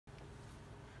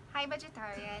Hi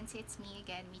Vegetarians, it's me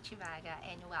again, Michivaga,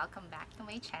 and welcome back to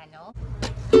my channel.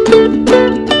 Hope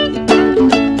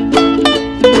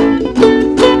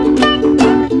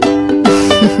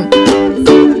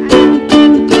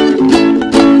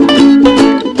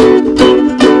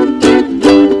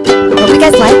you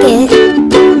guys like it.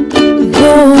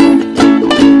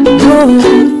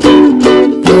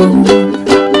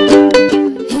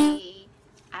 Today,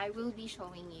 I will be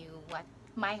showing you what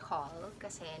my haul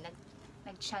kasi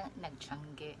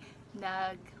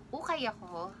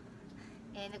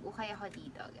nag-ukay ako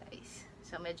dito, guys.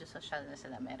 So medyo social na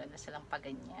sila, meron na silang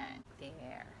paganyan.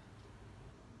 There.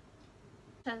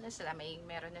 Social na sila,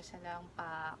 meron na silang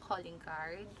pa calling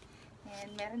card and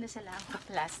meron na silang pa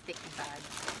plastic bag.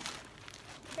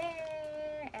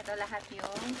 There. Ito lahat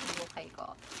yung ukay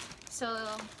ko. So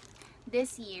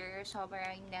this year,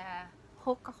 sobrang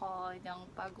hook ako ng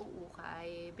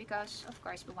pag-uukay because of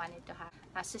course we wanted to have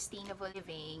a sustainable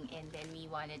living, and then we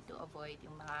wanted to avoid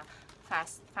yung mga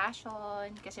fast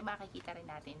fashion kasi makikita rin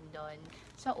natin doon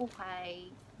sa ukay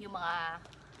yung mga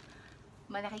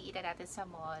nakikita natin sa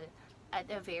mall at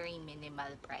a very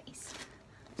minimal price.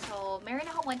 So meron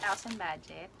ako 1,000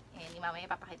 budget, and mamaya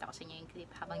papakita ko sa inyo yung clip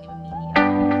habang namimili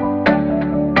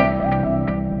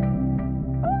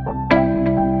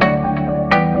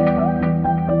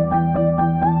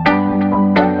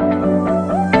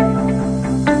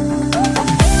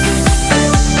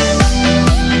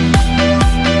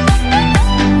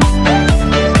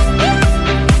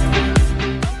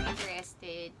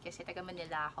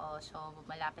ako. So,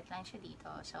 malapit lang siya dito.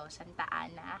 So, Santa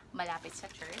Ana, malapit sa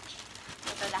church.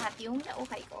 Ito lahat yung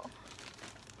naukay ko.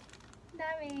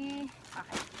 Dami.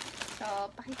 Okay.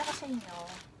 So, pakita ko sa inyo.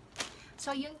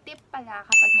 So, yung tip pala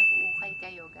kapag nag-uukay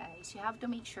kayo, guys, you have to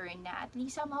make sure na at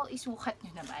least somehow isukat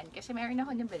nyo naman. Kasi meron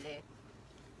ako nabili.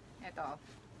 Ito.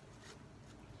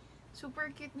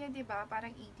 Super cute niya, diba?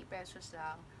 Parang 80 pesos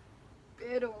lang.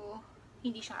 Pero,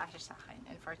 hindi siya kasya sa akin,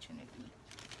 unfortunately.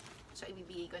 So,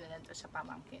 ibibigay ko na lang to sa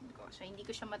pamangkin ko. So, hindi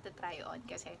ko siya matatry on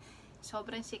kasi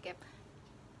sobrang sikip.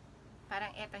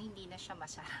 Parang eto, hindi na siya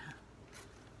masarap.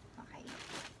 Okay.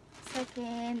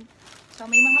 Second, so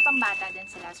may mga pambata din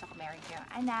sila. So, kung meron kayong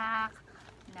anak,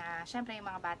 na syempre yung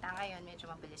mga bata ngayon medyo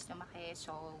mabilis lumaki.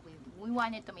 So, we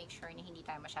wanted to make sure na hindi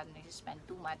tayo masyadong nag-spend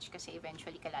too much kasi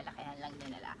eventually kalalakihan lang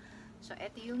din nila. So,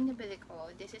 ito yung nabili ko.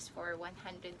 This is for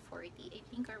 140, I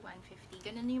think, or 150.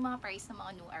 Ganun yung mga price ng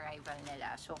mga new arrival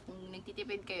nila. So, kung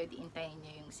nagtitipid kayo, diintayin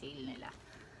nyo yung sale nila.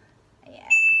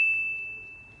 Ayan.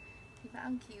 Diba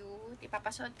ang cute?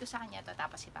 Ipapasuot ko sa kanya to,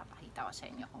 tapos ipapakita ko sa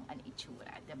inyo kung ano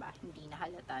itsura. Diba? Hindi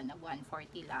nahalata na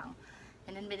 140 lang.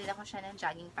 And then, binila ko siya ng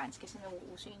jogging pants kasi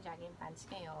nauuso yung jogging pants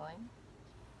ngayon.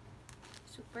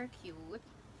 Super cute.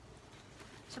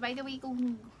 So, by the way,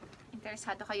 kung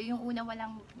interesado kayo, yung una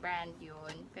walang brand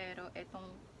yun, pero itong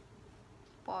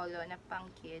polo na pang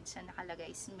kids na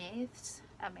nakalagay Smith's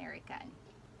American.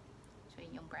 So,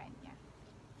 yun yung brand niya.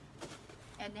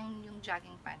 And then, yung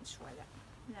jogging pants, wala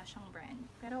siyang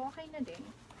brand. Pero okay na din.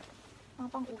 Mga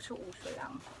pang uso-uso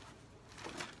lang.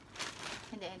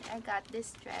 And then, I got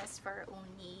this dress for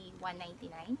only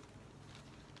 $199.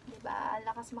 Diba?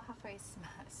 Lakas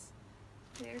maka-Christmas.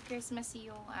 Very Christmassy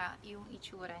yung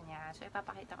itsura niya. So,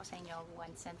 ipapakita ko sa inyo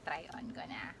once and try on ko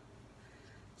na.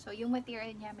 So, yung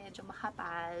material niya medyo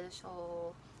makapal. So,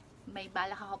 may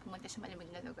balak ako pumunta sa malamig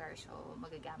na lugar. So,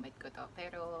 magagamit ko to.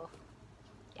 Pero,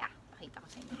 yeah, pakita ko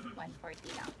sa inyo.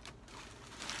 140 lang.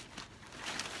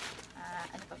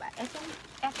 Ano pa ba?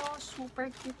 Ito, super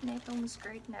cute na itong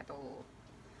skirt na to.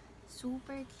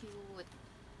 Super cute.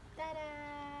 Tada!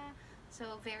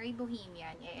 So, very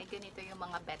bohemian. Ganito yung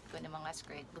mga bet ko ng mga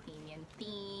skirt. Bohemian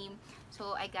theme.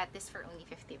 So, I got this for only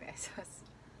 50 pesos.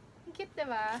 Cute,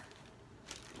 diba?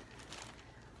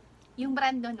 Yung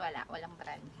brand doon, walang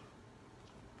brand.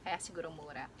 Kaya siguro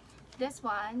mura. This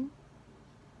one,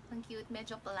 ang cute.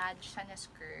 Medyo plaid siya na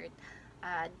skirt.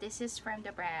 This is from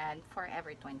the brand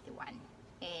Forever 21.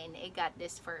 And I got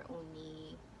this for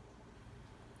only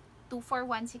 2 for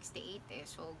 168 eh.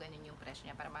 So, ganun yung presyo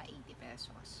niya. Para mga 80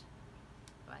 pesos.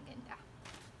 Ang ganda.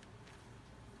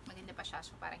 Maganda pa siya.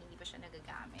 So, parang hindi pa siya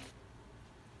nagagamit.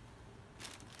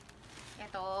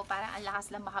 Ito, parang ang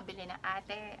lakas lang makabili ng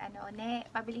ate.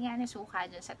 Pabili nga ng suka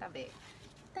dyan sa tabi.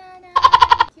 Tada!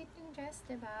 Cute yung dress,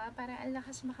 diba? Parang ang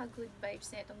lakas maka-good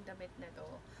vibes na itong damit na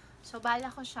to. So, bala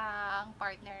ko siyang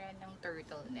partner ng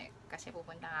turtleneck. Kasi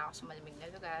pupunta nga ako sa malamig na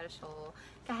lugar. So,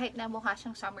 kahit na mukha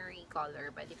siyang summery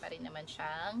color, pwede pa rin naman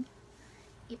siyang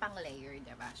ipang-layer,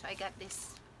 diba? So, I got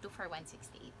this 2 for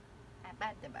 168.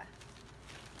 Bad, diba?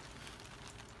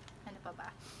 Ano pa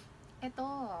ba? Ito,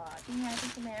 tingnan natin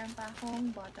kung meron pa akong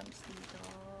bottoms dito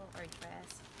or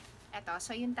dress. Eto,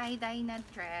 so yung tie-dye na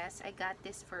dress, I got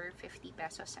this for 50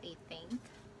 pesos, I think.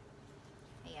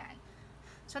 Ayan.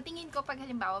 So, tingin ko pag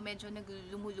halimbawa medyo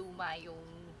lumuluma yung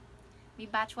may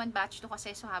batch 1, batch 2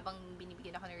 kasi, so habang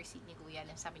binibigyan ako ng receipt ni Kuya,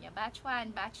 sabi niya batch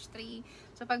 1, batch 3.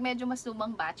 So, pag medyo mas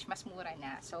lumang batch, mas mura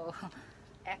na. So,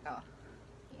 eto.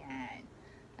 Ayan.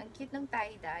 Ang cute ng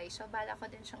tie-dye. So, bala ko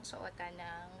din siyang suotan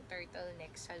ng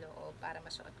turtleneck sa loob para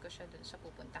masuot ko siya dun sa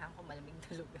pupuntahan ko malamig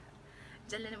na lugar.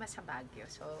 Diyan lang naman sa Baguio.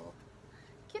 So,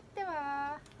 cute,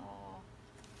 diba? Oh.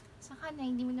 Saka na,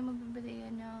 hindi mo na mabibili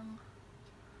yan ng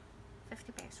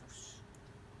 50 pesos.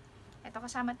 Ito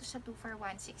kasama to sa 2 for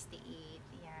 168.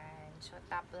 Yan. So,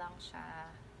 top lang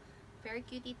siya. Very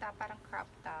cutie top. Parang crop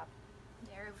top.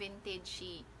 Very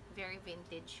vintage. Very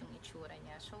vintage yung itsura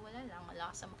niya. So, wala lang. Wala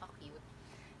ka sa maka-cute.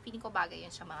 Feeling ko bagay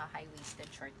yun sa mga high-waisted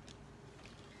short.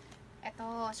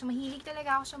 Ito. So, mahilig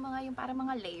talaga ako sa mga yung parang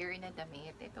mga layer na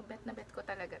damit. Ito, bet na bet ko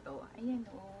talaga to. Ayan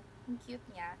o. Ang cute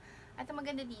niya. At ang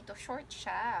maganda dito, short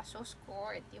siya. So,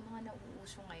 skirt. Yung mga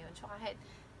nauuso ngayon. So, kahit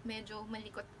medyo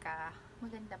malikot ka,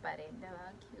 maganda pa rin,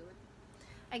 diba? Cute.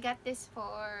 I got this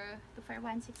for 2 for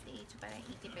 168, so parang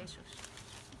 80 pesos.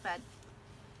 But,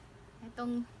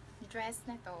 itong dress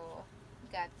na to,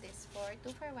 got this for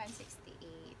 2 for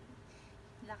 168.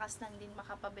 Lakas lang din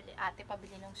makapabili, ate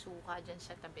pabili ng suka dyan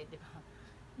sa tabi, diba?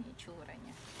 Yung itsura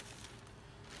niya.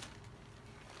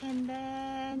 And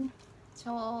then,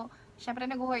 so, syempre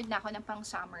nag-hoard na ako ng pang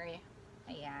summer.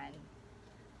 Ayan.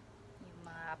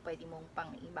 Pwede mong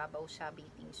pang ibabaw sa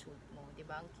bathing suit mo.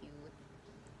 Diba? Ang cute.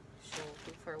 So,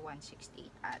 2 for 168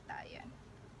 ata yan.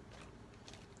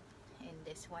 And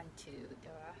this one too.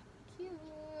 Diba?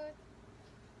 Cute.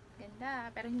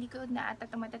 Ganda. Pero hindi ko na ata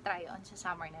ito matatry on sa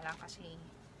summer na lang kasi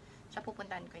sa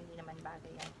pupuntahan ko hindi naman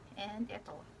bagay yan. And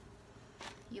ito.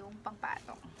 Yung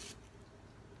pangpatong.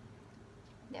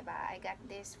 Diba? I got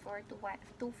this for 2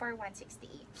 for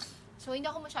 168. So, hindi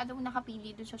ako masyadong nakapili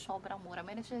dun sa sobrang mura.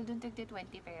 Meron sila dun 20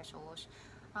 pesos.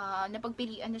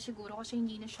 Napagpilian na siguro kasi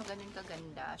hindi na siya ganun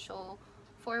kaganda. So,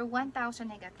 for 1,000,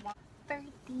 I got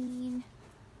 14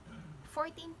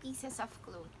 pieces of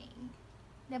clothing.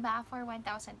 Diba? For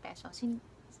 1,000 pesos.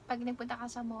 Pag nagpunta ka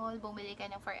sa mall, bumili ka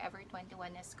ng Forever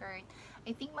 21 na skirt,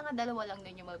 I think mga dalawa lang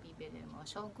dun yung mabibili mo.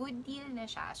 So, good deal na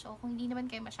siya. So, kung hindi naman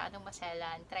kayo masyadong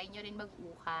maselan, try nyo rin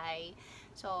mag-ukay.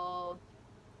 So,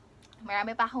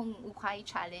 marami pa akong ukay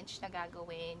challenge na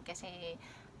gagawin kasi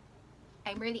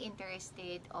I'm really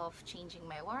interested of changing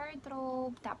my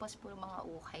wardrobe. Tapos puro mga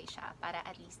ukay siya para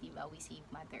at least diba we save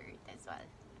Mother Earth as well.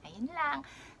 Ayun lang.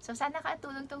 So sana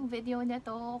katulong tong video na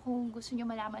to. Kung gusto nyo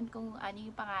malaman kung ano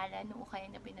yung pangalan ng ukay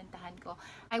na pinuntahan ko,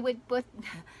 I would put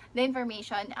the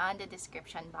information on the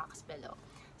description box below.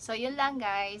 So yun lang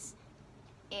guys.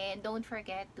 And don't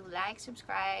forget to like,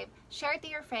 subscribe, share to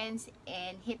your friends,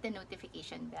 and hit the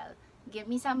notification bell. Give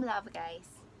me some love, guys.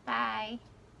 Bye!